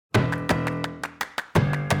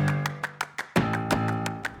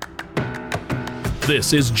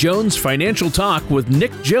This is Jones Financial Talk with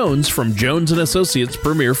Nick Jones from Jones & Associates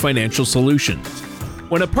Premier Financial Solutions.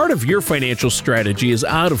 When a part of your financial strategy is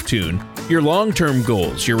out of tune, your long-term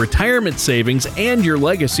goals, your retirement savings, and your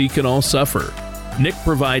legacy can all suffer. Nick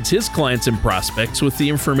provides his clients and prospects with the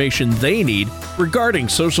information they need regarding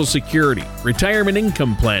Social Security, retirement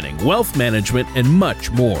income planning, wealth management, and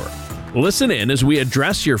much more. Listen in as we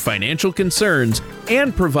address your financial concerns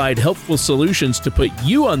and provide helpful solutions to put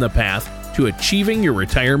you on the path to achieving your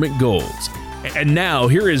retirement goals. And now,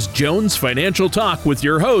 here is Jones Financial Talk with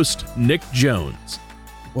your host, Nick Jones.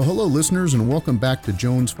 Well, hello, listeners, and welcome back to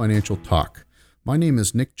Jones Financial Talk. My name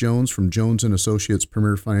is Nick Jones from Jones & Associates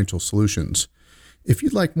Premier Financial Solutions. If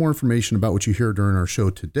you'd like more information about what you hear during our show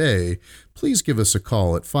today, please give us a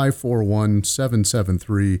call at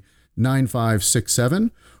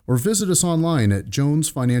 541-773-9567 or visit us online at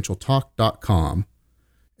jonesfinancialtalk.com.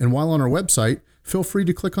 And while on our website, feel free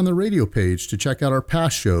to click on the radio page to check out our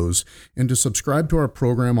past shows and to subscribe to our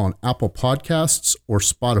program on Apple Podcasts or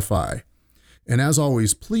Spotify. And as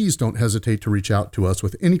always, please don't hesitate to reach out to us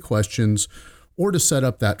with any questions or to set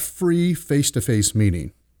up that free face-to-face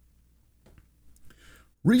meeting.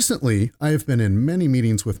 Recently, I have been in many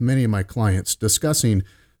meetings with many of my clients discussing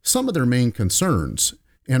some of their main concerns,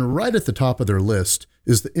 and right at the top of their list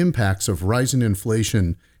is the impacts of rising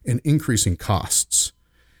inflation and increasing costs.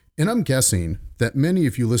 And I'm guessing that many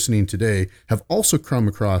of you listening today have also come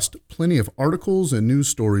across plenty of articles and news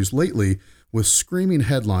stories lately with screaming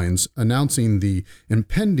headlines announcing the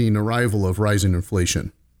impending arrival of rising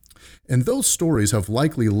inflation. And those stories have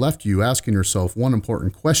likely left you asking yourself one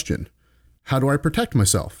important question: how do I protect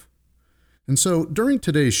myself? And so during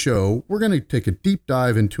today's show, we're going to take a deep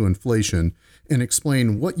dive into inflation and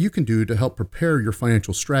explain what you can do to help prepare your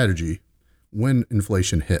financial strategy when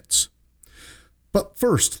inflation hits. But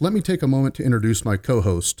first, let me take a moment to introduce my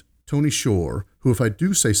co-host, Tony Shore, who, if I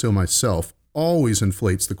do say so myself, always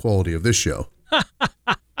inflates the quality of this show.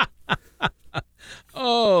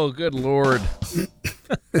 Oh, good Lord.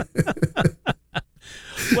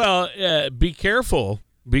 Well, be careful.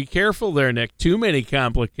 Be careful there, Nick. Too many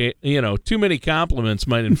compliments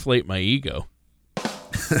might inflate my ego.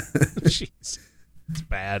 Jeez. It's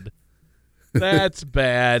bad. That's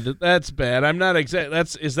bad. That's bad. I'm not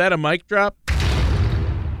is that a mic drop?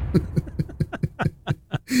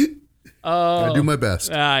 I do my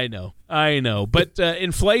best. I know. But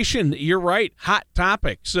inflation, you're right, hot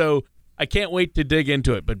topic. So I can't wait to dig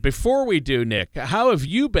into it. But before we do, Nick, how have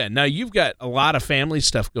you been? Now, you've got a lot of family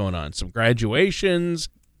stuff going on, some graduations,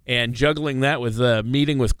 and juggling that with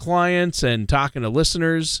meeting with clients and talking to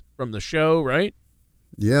listeners from the show, right?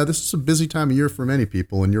 Yeah, this is a busy time of year for many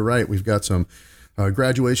people. And you're right, we've got some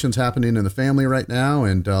graduations happening in the family right now,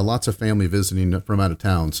 and lots of family visiting from out of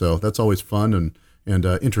town. So that's always fun and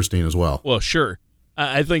interesting as well. Well, sure.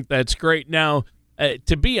 I think that's great. Now,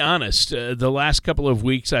 to be honest, the last couple of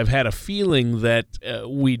weeks, I've had a feeling that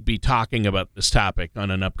we'd be talking about this topic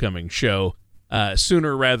on an upcoming show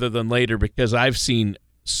sooner rather than later, because I've seen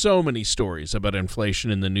so many stories about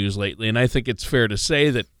inflation in the news lately. And I think it's fair to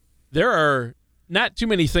say that there are not too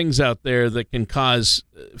many things out there that can cause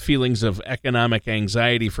feelings of economic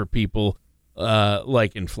anxiety for people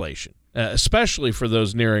like inflation, especially for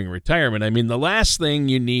those nearing retirement. I mean, the last thing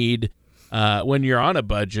you need when you're on a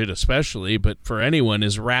budget, especially, but for anyone,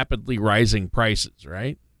 is rapidly rising prices,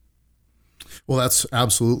 right? Well, that's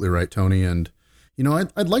absolutely right, Tony. And, you know,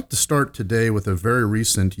 I'd like to start today with a very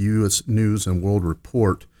recent U.S. News and World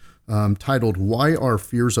Report titled, "Why Are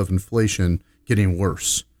Fears of Inflation Getting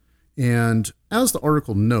Worse?" And as the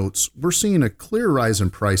article notes, we're seeing a clear rise in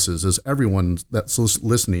prices, as everyone that's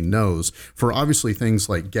listening knows, for obviously things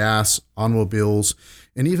like gas, automobiles,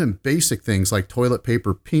 and even basic things like toilet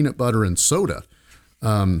paper, peanut butter, and soda.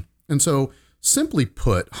 And so, simply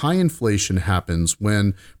put, high inflation happens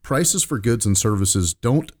when prices for goods and services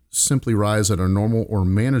don't simply rise at a normal or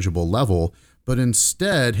manageable level, but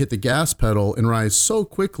instead hit the gas pedal and rise so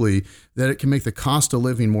quickly that it can make the cost of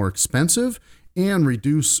living more expensive and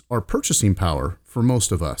reduce our purchasing power for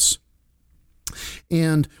most of us.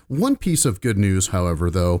 And one piece of good news, however,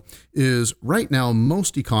 though, is right now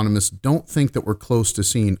most economists don't think that we're close to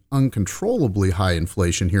seeing uncontrollably high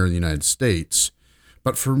inflation here in the United States.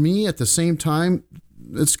 But for me, at the same time,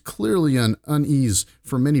 it's clearly an unease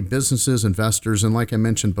for many businesses, investors, and like I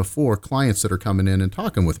mentioned before, clients that are coming in and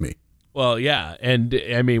talking with me. Well, yeah. And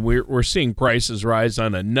I mean, we're seeing prices rise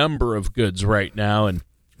on a number of goods right now, and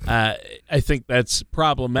I think that's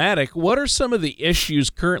problematic. What are some of the issues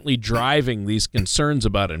currently driving these concerns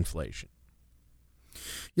about inflation?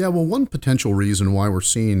 Yeah, well, one potential reason why we're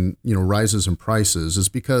seeing, rises in prices is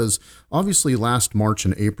because obviously last March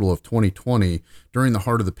and April of 2020, during the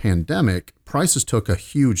heart of the pandemic, prices took a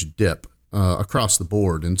huge dip across the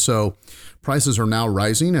board. And so prices are now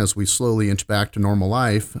rising as we slowly inch back to normal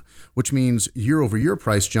life, which means year-over-year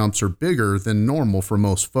price jumps are bigger than normal for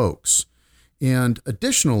most folks. And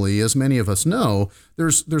additionally, as many of us know,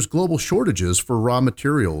 there's global shortages for raw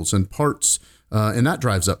materials and parts, and that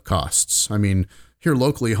drives up costs. I mean, here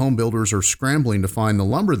locally, home builders are scrambling to find the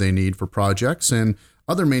lumber they need for projects, and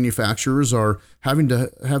other manufacturers are having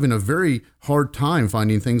a very hard time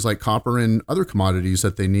finding things like copper and other commodities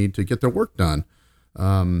that they need to get their work done.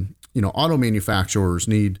 Auto manufacturers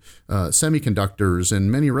need semiconductors,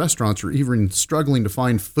 and many restaurants are even struggling to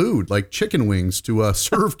find food like chicken wings to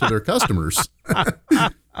serve to their customers.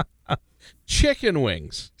 Chicken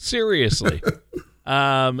wings, seriously.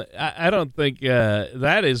 I don't think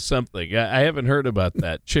that is something. I haven't heard about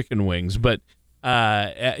that, chicken wings, but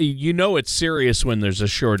it's serious when there's a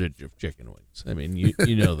shortage of chicken wings. I mean,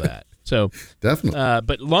 you know that. So definitely.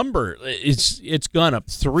 But lumber, it's gone up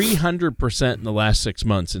 300% in the last 6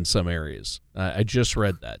 months in some areas. I just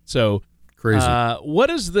read that. So crazy. What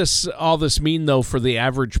does all this mean though for the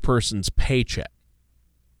average person's paycheck?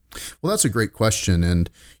 Well, that's a great question. And,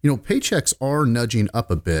 paychecks are nudging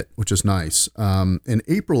up a bit, which is nice. In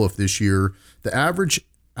April of this year, the average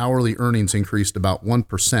hourly earnings increased about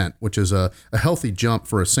 1%, which is a healthy jump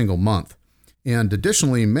for a single month. And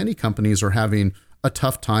additionally, many companies are having a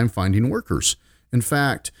tough time finding workers. In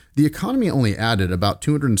fact, the economy only added about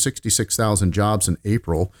 266,000 jobs in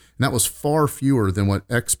April, and that was far fewer than what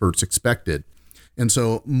experts expected. And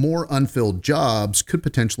so more unfilled jobs could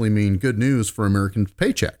potentially mean good news for American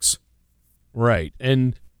paychecks. Right.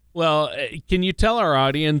 And, well, can you tell our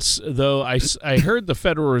audience, though, I heard the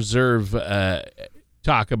Federal Reserve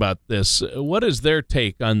talk about this. What is their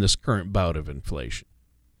take on this current bout of inflation?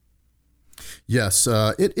 Yes,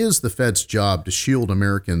 it is the Fed's job to shield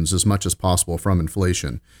Americans as much as possible from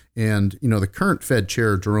inflation. And, the current Fed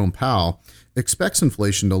chair, Jerome Powell, expects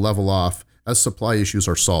inflation to level off as supply issues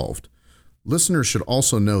are solved. Listeners should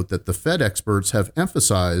also note that the Fed experts have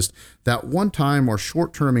emphasized that one-time or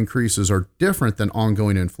short-term increases are different than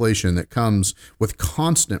ongoing inflation that comes with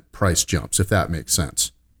constant price jumps, if that makes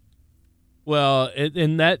sense. Well,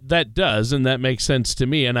 and that does, and that makes sense to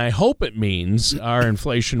me. And I hope it means our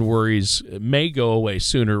inflation worries may go away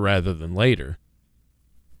sooner rather than later.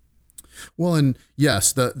 Well, and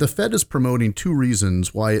yes, the Fed is promoting two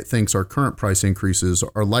reasons why it thinks our current price increases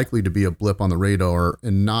are likely to be a blip on the radar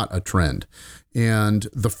and not a trend. And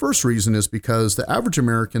the first reason is because the average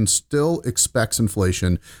American still expects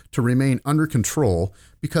inflation to remain under control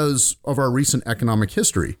because of our recent economic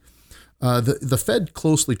history. The Fed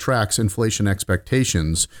closely tracks inflation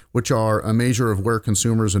expectations, which are a measure of where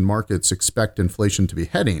consumers and markets expect inflation to be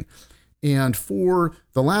heading. And for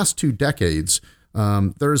the last 2 decades,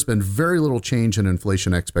 there has been very little change in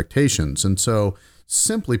inflation expectations. And so,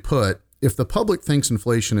 simply put, if the public thinks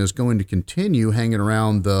inflation is going to continue hanging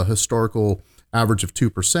around the historical average of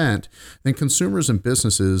 2%, then consumers and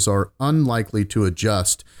businesses are unlikely to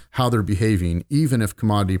adjust how they're behaving, even if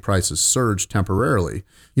commodity prices surge temporarily.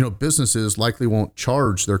 Businesses likely won't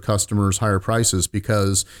charge their customers higher prices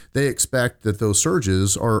because they expect that those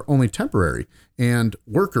surges are only temporary. And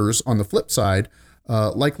workers, on the flip side,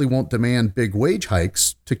 likely won't demand big wage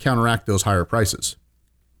hikes to counteract those higher prices.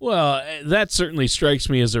 Well, that certainly strikes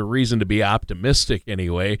me as a reason to be optimistic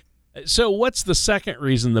anyway. So what's the second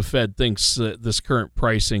reason the Fed thinks this current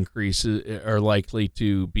price increases are likely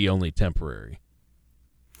to be only temporary?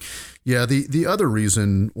 Yeah, the other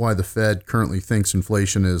reason why the Fed currently thinks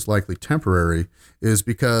inflation is likely temporary is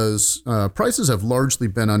because prices have largely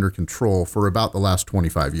been under control for about the last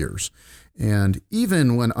 25 years. And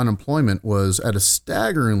even when unemployment was at a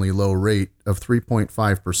staggeringly low rate of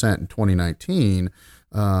 3.5% in 2019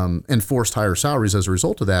 and forced higher salaries as a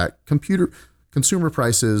result of that, consumer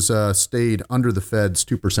prices stayed under the Fed's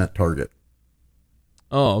 2% target.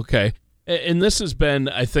 Oh, okay. And this has been,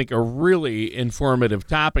 I think, a really informative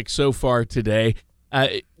topic so far today.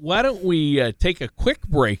 Why don't we take a quick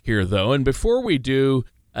break here, though? And before we do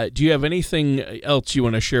you have anything else you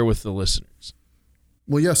want to share with the listeners?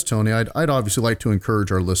 Well, yes, Tony. I'd obviously like to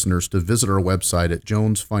encourage our listeners to visit our website at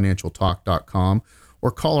jonesfinancialtalk.com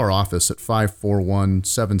or call our office at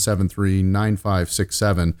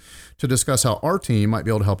 541-773-9567 to discuss how our team might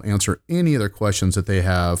be able to help answer any other questions that they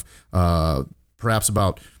have, perhaps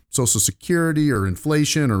about Social Security or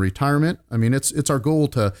inflation or retirement. I mean, it's our goal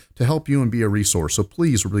to help you and be a resource. So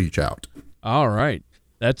please reach out. All right.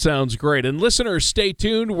 That sounds great. And listeners, stay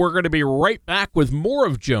tuned. We're going to be right back with more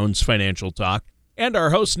of Jones Financial Talk and our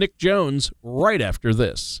host, Nick Jones, right after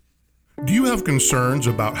this. Do you have concerns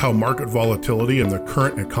about how market volatility in the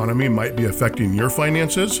current economy might be affecting your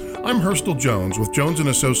finances? I'm Hurstel Jones with Jones &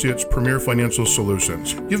 Associates Premier Financial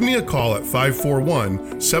Solutions. Give me a call at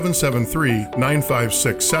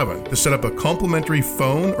 541-773-9567 to set up a complimentary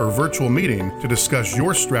phone or virtual meeting to discuss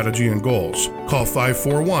your strategy and goals. Call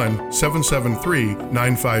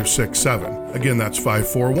 541-773-9567. Again, that's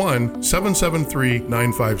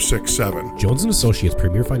 541-773-9567. Jones & Associates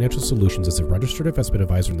Premier Financial Solutions is a registered investment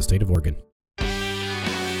advisor in the state of Oregon.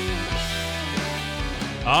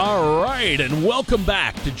 All right, and welcome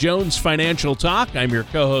back to Jones Financial Talk. I'm your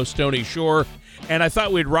co-host, Tony Shore, and I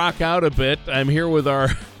thought we'd rock out a bit. I'm here with our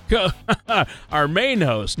main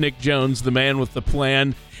host, Nick Jones, the man with the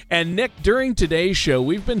plan. And Nick, during today's show,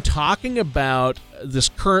 we've been talking about this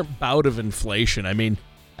current bout of inflation. I mean,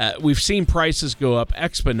 we've seen prices go up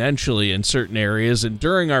exponentially in certain areas, and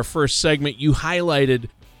during our first segment, you highlighted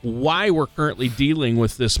why we're currently dealing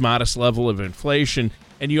with this modest level of inflation.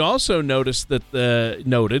 And you also noted that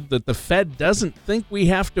the Fed doesn't think we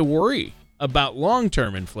have to worry about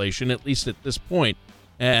long-term inflation, at least at this point.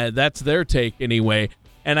 That's their take anyway.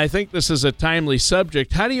 And I think this is a timely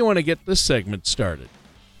subject. How do you want to get this segment started?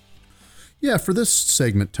 Yeah, for this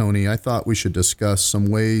segment, Tony, I thought we should discuss some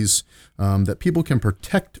ways that people can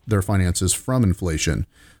protect their finances from inflation.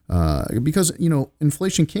 Because,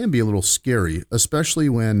 inflation can be a little scary, especially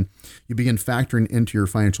when you begin factoring into your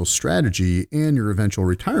financial strategy and your eventual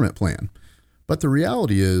retirement plan. But the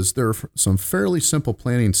reality is there are some fairly simple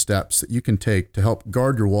planning steps that you can take to help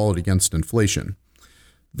guard your wallet against inflation.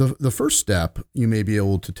 The first step you may be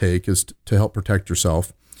able to take is to help protect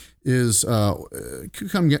yourself is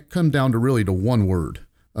come down to really to one word,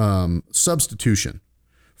 substitution.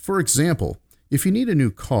 For example, if you need a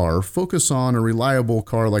new car, focus on a reliable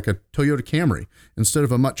car like a Toyota Camry instead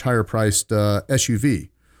of a much higher priced SUV.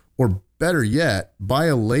 Or better yet, buy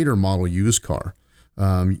a later model used car.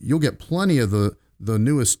 You'll get plenty of the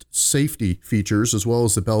newest safety features as well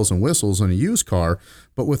as the bells and whistles in a used car,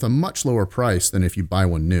 but with a much lower price than if you buy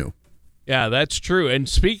one new. Yeah, that's true. And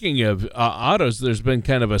speaking of autos, there's been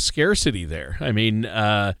kind of a scarcity there. I mean,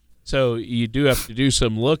 so you do have to do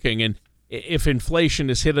some looking. And if inflation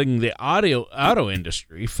is hitting the auto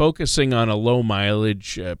industry, focusing on a low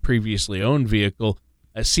mileage, previously owned vehicle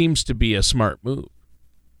seems to be a smart move.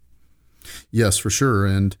 Yes, for sure.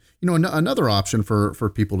 And, another option for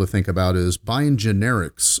people to think about is buying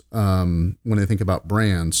generics when they think about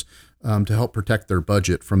brands to help protect their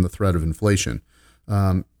budget from the threat of inflation.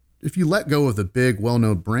 If you let go of the big,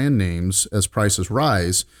 well-known brand names as prices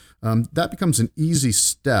rise, that becomes an easy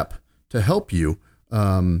step to help you,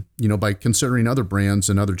 by considering other brands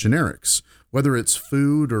and other generics, whether it's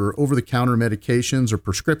food or over-the-counter medications or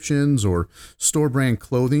prescriptions or store brand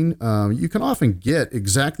clothing. You can often get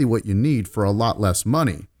exactly what you need for a lot less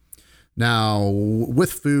money. Now,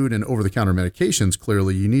 with food and over-the-counter medications,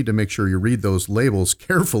 clearly, you need to make sure you read those labels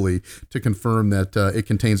carefully to confirm that it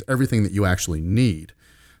contains everything that you actually need.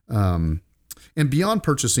 And beyond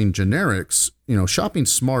purchasing generics, shopping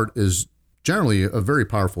smart is generally a very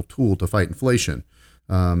powerful tool to fight inflation.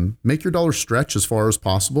 Make your dollar stretch as far as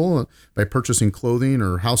possible by purchasing clothing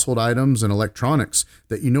or household items and electronics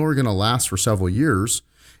that are going to last for several years,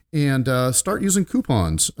 and start using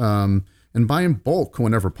coupons and buy in bulk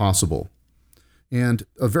whenever possible. And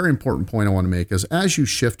a very important point I want to make is as you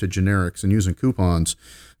shift to generics and using coupons,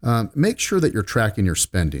 make sure that you're tracking your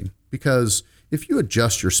spending, because if you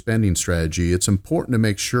adjust your spending strategy, it's important to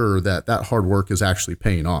make sure that that hard work is actually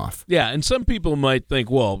paying off. Yeah, and some people might think,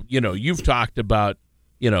 well, you've talked about,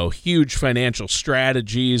 huge financial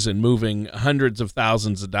strategies and moving hundreds of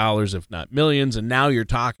thousands of dollars, if not millions, and now you're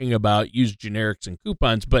talking about used generics and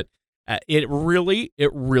coupons, but it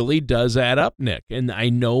really does add up, Nick, and I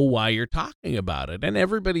know why you're talking about it, and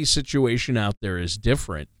everybody's situation out there is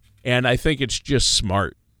different, and I think it's just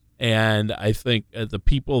smart, and I think the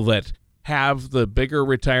people that have the bigger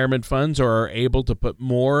retirement funds or are able to put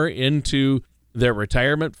more into their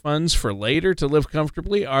retirement funds for later to live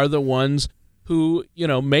comfortably are the ones who,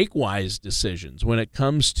 make wise decisions when it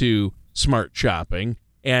comes to smart shopping,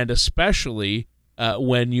 and especially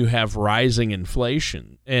when you have rising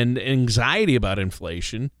inflation and anxiety about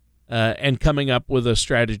inflation, and coming up with a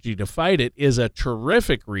strategy to fight it is a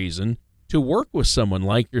terrific reason to work with someone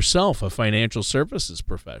like yourself, a financial services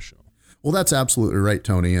professional. Well, that's absolutely right,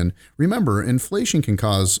 Tony. And remember, inflation can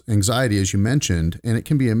cause anxiety, as you mentioned, and it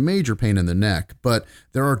can be a major pain in the neck, but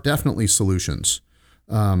there are definitely solutions.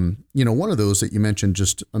 One of those that you mentioned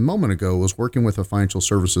just a moment ago was working with a financial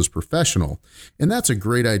services professional. And that's a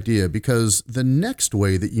great idea because the next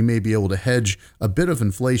way that you may be able to hedge a bit of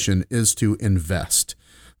inflation is to invest.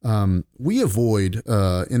 We avoid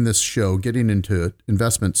in this show getting into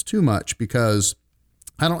investments too much because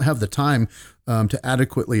I don't have the time to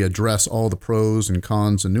adequately address all the pros and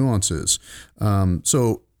cons and nuances.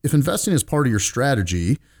 So if investing is part of your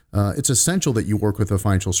strategy, it's essential that you work with a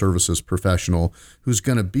financial services professional who's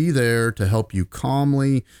going to be there to help you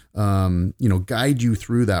calmly, guide you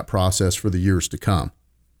through that process for the years to come.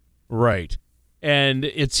 Right. And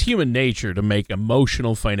it's human nature to make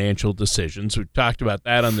emotional financial decisions. We've talked about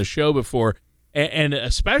that on the show before, and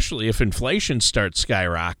especially if inflation starts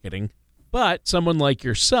skyrocketing. But someone like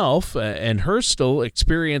yourself and Herstal,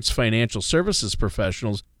 experienced financial services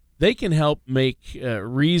professionals, they can help make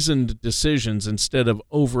reasoned decisions instead of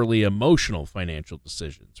overly emotional financial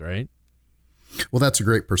decisions, right? Well, that's a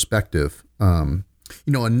great perspective.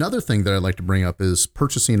 Another thing that I'd like to bring up is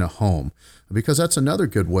purchasing a home, because that's another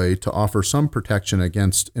good way to offer some protection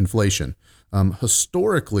against inflation.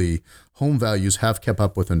 Historically, home values have kept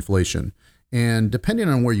up with inflation. And depending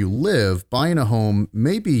on where you live, buying a home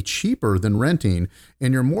may be cheaper than renting,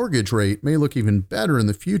 and your mortgage rate may look even better in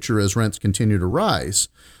the future as rents continue to rise.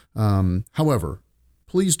 However,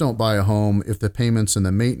 please don't buy a home if the payments and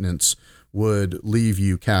the maintenance would leave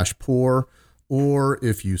you cash poor, or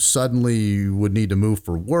if you suddenly would need to move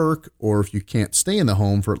for work, or if you can't stay in the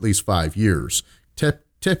home for at least 5 years.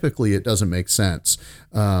 Typically, it doesn't make sense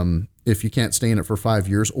if you can't stay in it for 5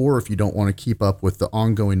 years, or if you don't want to keep up with the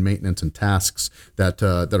ongoing maintenance and tasks that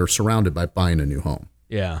are surrounded by buying a new home.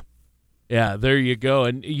 Yeah. Yeah, there you go.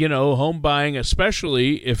 And, home buying,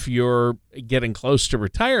 especially if you're getting close to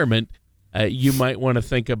retirement, you might want to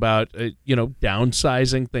think about,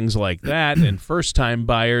 downsizing, things like that. And first-time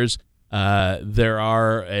buyers, there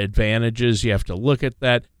are advantages. You have to look at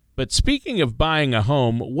that. But speaking of buying a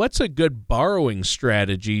home, what's a good borrowing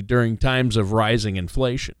strategy during times of rising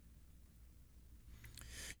inflation?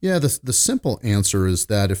 Yeah, the simple answer is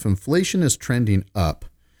that if inflation is trending up,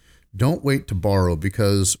 don't wait to borrow,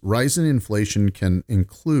 because rising inflation can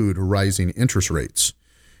include rising interest rates.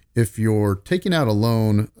 If you're taking out a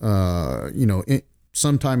loan,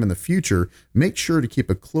 sometime in the future, make sure to keep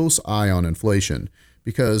a close eye on inflation,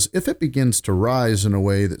 because if it begins to rise in a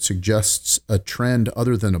way that suggests a trend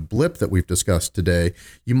other than a blip that we've discussed today,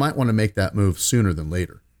 you might want to make that move sooner than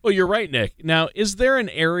later. Well, you're right, Nick. Now, is there an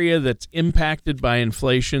area that's impacted by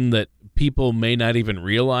inflation that people may not even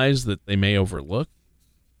realize that they may overlook?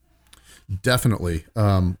 Definitely.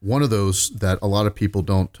 One of those that a lot of people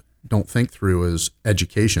don't think through is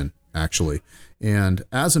education, actually. And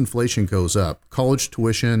as inflation goes up, college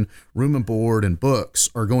tuition, room and board, and books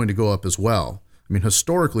are going to go up as well. I mean,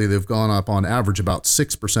 historically, they've gone up on average about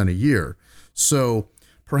 6% a year. So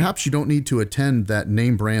perhaps you don't need to attend that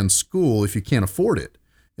name brand school if you can't afford it.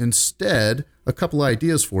 Instead, a couple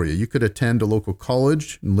ideas for you. You could attend a local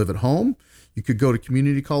college and live at home. You could go to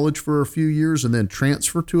community college for a few years and then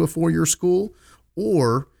transfer to a 4-year school,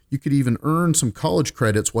 or you could even earn some college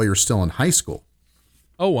credits while you're still in high school.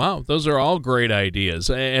 Oh, wow. Those are all great ideas,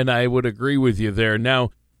 and I would agree with you there. Now,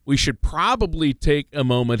 we should probably take a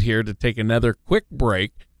moment here to take another quick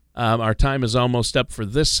break. Our time is almost up for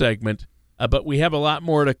this segment, but we have a lot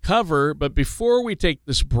more to cover. But before we take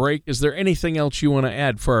this break, is there anything else you want to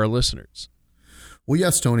add for our listeners? Well,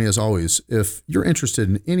 yes, Tony, as always, if you're interested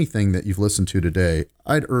in anything that you've listened to today,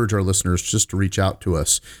 I'd urge our listeners just to reach out to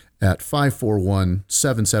us at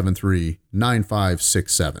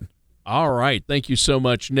 541-773-9567. All right. Thank you so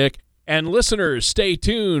much, Nick. And listeners, stay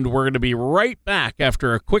tuned. We're going to be right back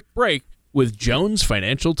after a quick break with Jones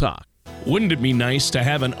Financial Talk. Wouldn't it be nice to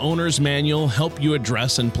have an owner's manual help you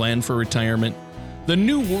address and plan for retirement? The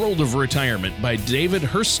New World of Retirement by David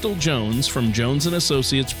Herstal Jones from Jones &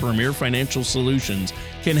 Associates Premier Financial Solutions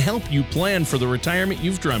can help you plan for the retirement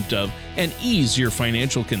you've dreamt of and ease your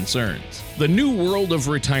financial concerns. The New World of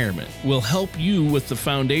Retirement will help you with the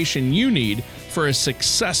foundation you need for a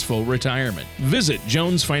successful retirement. Visit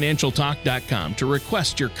jonesfinancialtalk.com to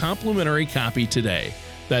request your complimentary copy today.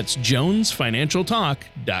 That's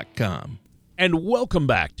jonesfinancialtalk.com. And welcome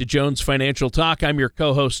back to Jones Financial Talk. I'm your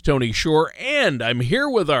co-host, Tony Shore, and I'm here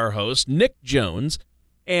with our host, Nick Jones.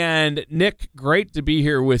 And Nick, great to be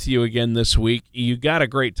here with you again this week. You got a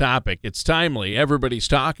great topic. It's timely. Everybody's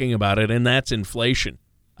talking about it, and that's inflation.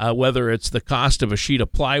 Whether it's the cost of a sheet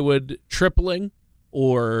of plywood tripling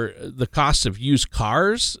or the cost of used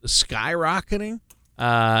cars skyrocketing,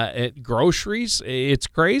 at groceries, it's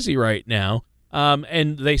crazy right now.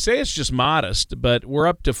 And they say it's just modest, but we're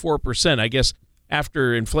up to 4%. I guess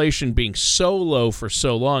after inflation being so low for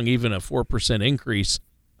so long, even a 4% increase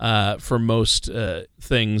for most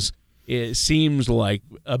things, it seems like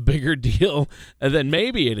a bigger deal than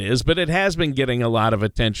maybe it is, but it has been getting a lot of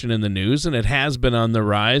attention in the news, and it has been on the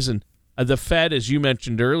rise. And the Fed, as you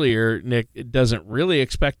mentioned earlier, Nick, doesn't really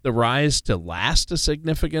expect the rise to last a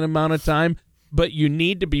significant amount of time, but you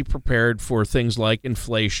need to be prepared for things like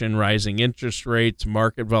inflation, rising interest rates,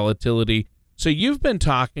 market volatility. So you've been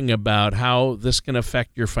talking about how this can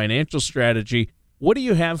affect your financial strategy. What do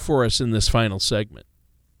you have for us in this final segment?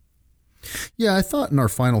 Yeah, I thought in our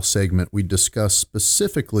final segment we'd discuss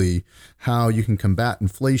specifically how you can combat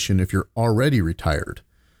inflation if you're already retired.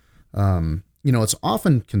 It's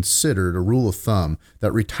often considered a rule of thumb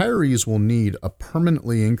that retirees will need a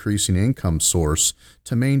permanently increasing income source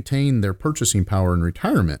to maintain their purchasing power in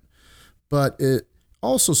retirement. But it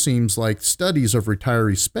also seems like studies of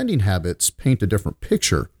retiree spending habits paint a different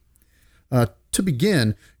picture. To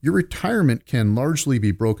begin, your retirement can largely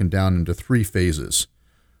be broken down into 3 phases.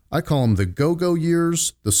 I call them the go-go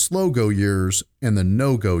years, the slow-go years, and the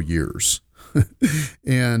no-go years.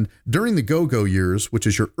 And during the go-go years, which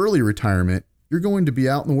is your early retirement, you're going to be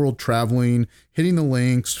out in the world traveling, hitting the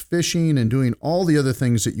links, fishing, and doing all the other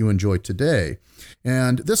things that you enjoy today.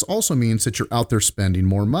 And this also means that you're out there spending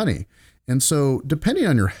more money. And so depending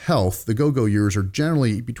on your health, the go-go years are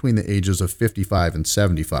generally between the ages of 55 and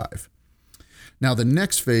 75. Now, the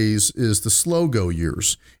next phase is the slow-go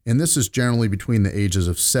years, and this is generally between the ages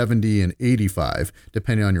of 70 and 85,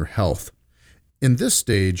 depending on your health. In this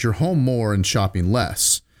stage, you're home more and shopping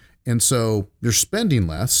less, and so you're spending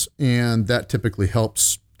less, and that typically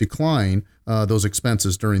helps decline those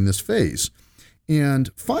expenses during this phase. And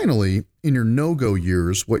finally, in your no-go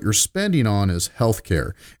years, what you're spending on is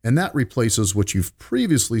healthcare, and that replaces what you've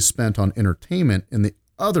previously spent on entertainment in the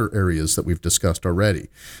other areas that we've discussed already.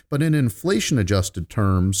 But in inflation-adjusted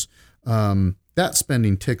terms, that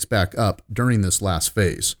spending ticks back up during this last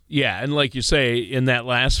phase. Yeah, and like you say, in that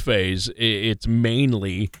last phase, it's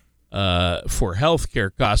mainly for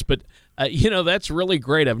healthcare costs. But, that's really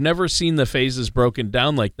great. I've never seen the phases broken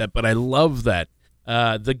down like that, but I love that.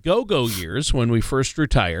 The go-go years, when we first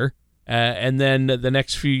retire, and then the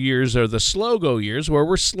next few years are the slow-go years, where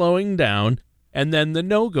we're slowing down, and then the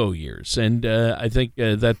no-go years. And I think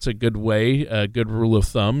that's a good way, a good rule of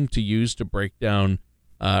thumb to use to break down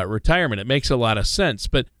retirement. It makes a lot of sense.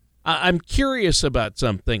 But I'm curious about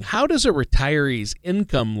something. How does a retiree's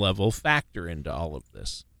income level factor into all of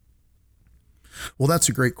this? Well, that's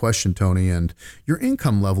a great question, Tony. And your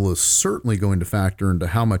income level is certainly going to factor into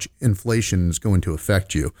how much inflation is going to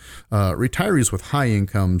affect you. Retirees with high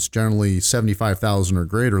incomes, generally $75,000 or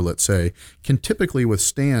greater, let's say, can typically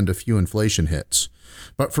withstand a few inflation hits.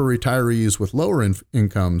 But for retirees with lower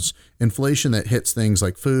incomes, inflation that hits things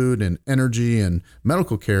like food and energy and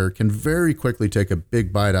medical care can very quickly take a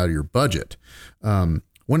big bite out of your budget. When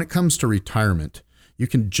it comes to retirement, you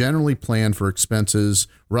can generally plan for expenses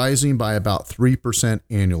rising by about 3%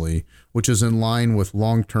 annually, which is in line with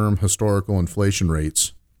long-term historical inflation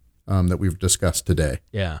rates that we've discussed today.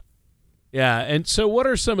 Yeah. And so what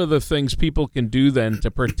are some of the things people can do then to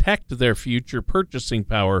protect their future purchasing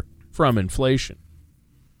power from inflation?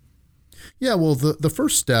 Yeah, well, the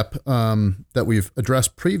first step that we've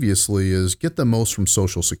addressed previously is get the most from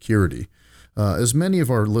Social Security. As many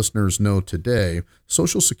of our listeners know today,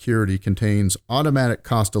 Social Security contains automatic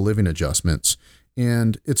cost of living adjustments,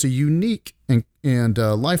 and it's a unique and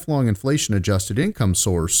lifelong inflation-adjusted income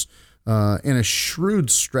source, and a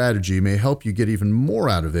shrewd strategy may help you get even more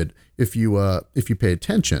out of it if you pay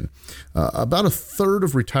attention. About a third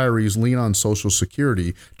of retirees lean on Social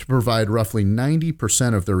Security to provide roughly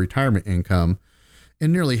 90% of their retirement income,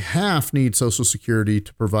 and nearly half need Social Security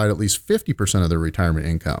to provide at least 50% of their retirement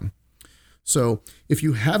income. So if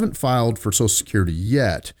you haven't filed for Social Security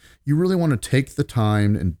yet, you really want to take the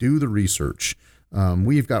time and do the research.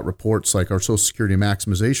 We've got reports like our Social Security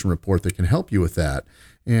maximization report that can help you with that.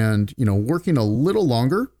 And, working a little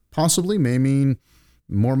longer possibly may mean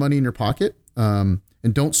more money in your pocket. And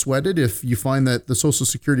don't sweat it if you find that the Social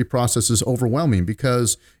Security process is overwhelming,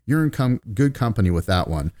 because you're in good company with that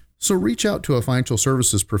one. So reach out to a financial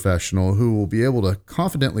services professional who will be able to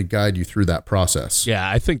confidently guide you through that process. Yeah,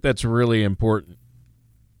 I think that's really important.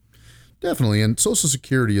 Definitely. And Social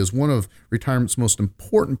Security is one of retirement's most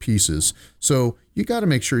important pieces. So you got to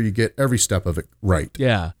make sure you get every step of it right.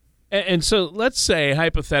 Yeah. And so let's say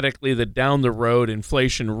hypothetically that down the road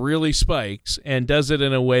inflation really spikes and does it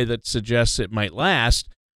in a way that suggests it might last.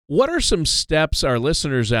 What are some steps our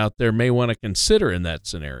listeners out there may want to consider in that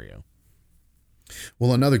scenario?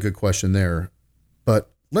 Well, another good question there.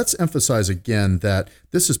 But let's emphasize again that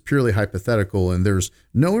this is purely hypothetical, and there's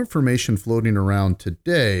no information floating around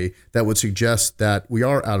today that would suggest that we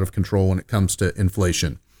are out of control when it comes to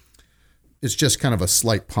inflation. It's just kind of a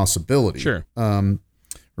slight possibility. Sure.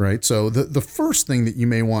 Right. So the first thing that you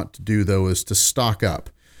may want to do, though, is to stock up.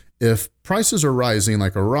 If prices are rising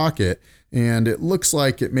like a rocket and it looks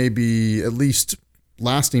like it may be at least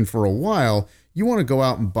lasting for a while, you want to go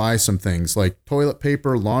out and buy some things like toilet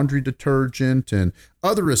paper, laundry detergent, and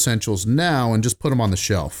other essentials now and just put them on the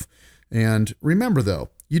shelf. And remember, though,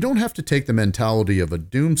 you don't have to take the mentality of a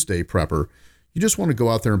doomsday prepper. You just want to go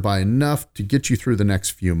out there and buy enough to get you through the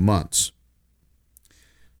next few months.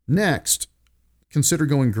 Next, consider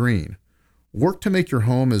going green. Work to make your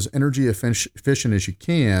home as energy efficient as you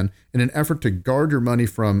can in an effort to guard your money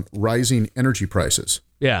from rising energy prices.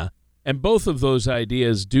 Yeah. And both of those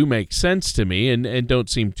ideas do make sense to me and don't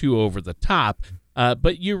seem too over the top.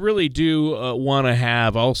 But you really do want to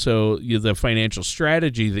have also the financial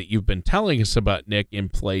strategy that you've been telling us about, Nick, in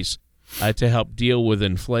place to help deal with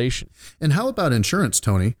inflation. And how about insurance,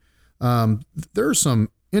 Tony? There are some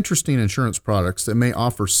interesting insurance products that may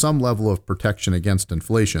offer some level of protection against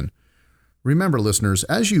inflation. Remember, listeners,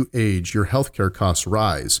 as you age, your healthcare costs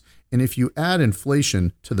rise. And if you add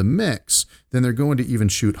inflation to the mix, then they're going to even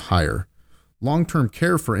shoot higher. Long-term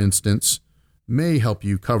care, for instance, may help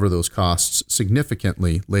you cover those costs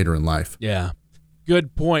significantly later in life. Yeah,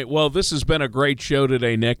 good point. Well, this has been a great show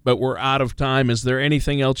today, Nick, but we're out of time. Is there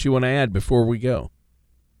anything else you want to add before we go?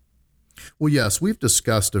 Well, yes, we've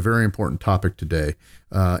discussed a very important topic today,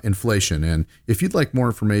 inflation. And if you'd like more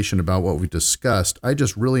information about what we discussed, I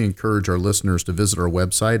just really encourage our listeners to visit our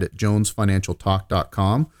website at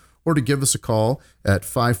jonesfinancialtalk.com or to give us a call at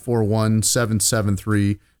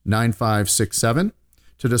 541-773-9567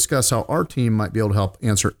 to discuss how our team might be able to help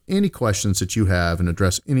answer any questions that you have and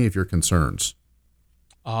address any of your concerns.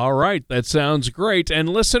 All right, that sounds great. And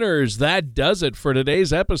listeners, that does it for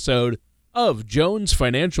today's episode of Jones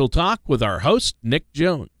Financial Talk with our host, Nick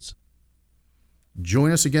Jones. Join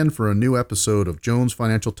us again for a new episode of Jones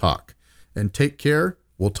Financial Talk. And take care.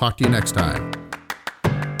 We'll talk to you next time.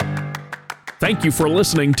 Thank you for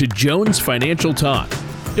listening to Jones Financial Talk.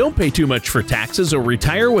 Don't pay too much for taxes or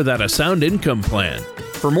retire without a sound income plan.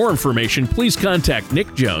 For more information, please contact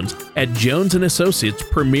Nick Jones at Jones & Associates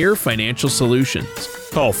Premier Financial Solutions.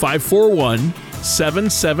 Call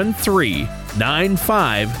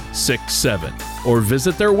 541-773-9567 or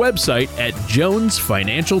visit their website at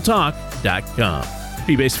jonesfinancialtalk.com.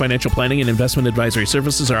 Fee-based financial planning and investment advisory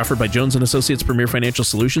services are offered by Jones & Associates Premier Financial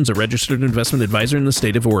Solutions, a registered investment advisor in the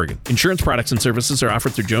state of Oregon. Insurance products and services are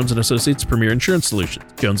offered through Jones & Associates Premier Insurance Solutions.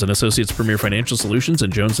 Jones & Associates Premier Financial Solutions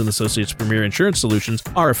and Jones & Associates Premier Insurance Solutions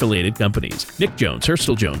are affiliated companies. Nick Jones,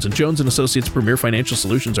 Hurstel Jones, and Jones & Associates Premier Financial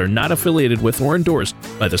Solutions are not affiliated with or endorsed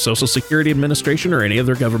by the Social Security Administration or any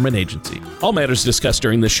other government agency. All matters discussed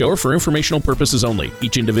during this show are for informational purposes only.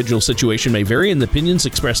 Each individual situation may vary, and the opinions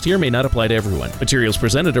expressed here may not apply to everyone. Materials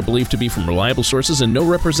presented are believed to be from reliable sources, and no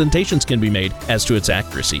representations can be made as to its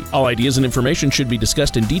accuracy. All ideas and information should be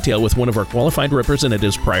discussed in detail with one of our qualified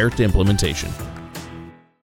representatives prior to implementation.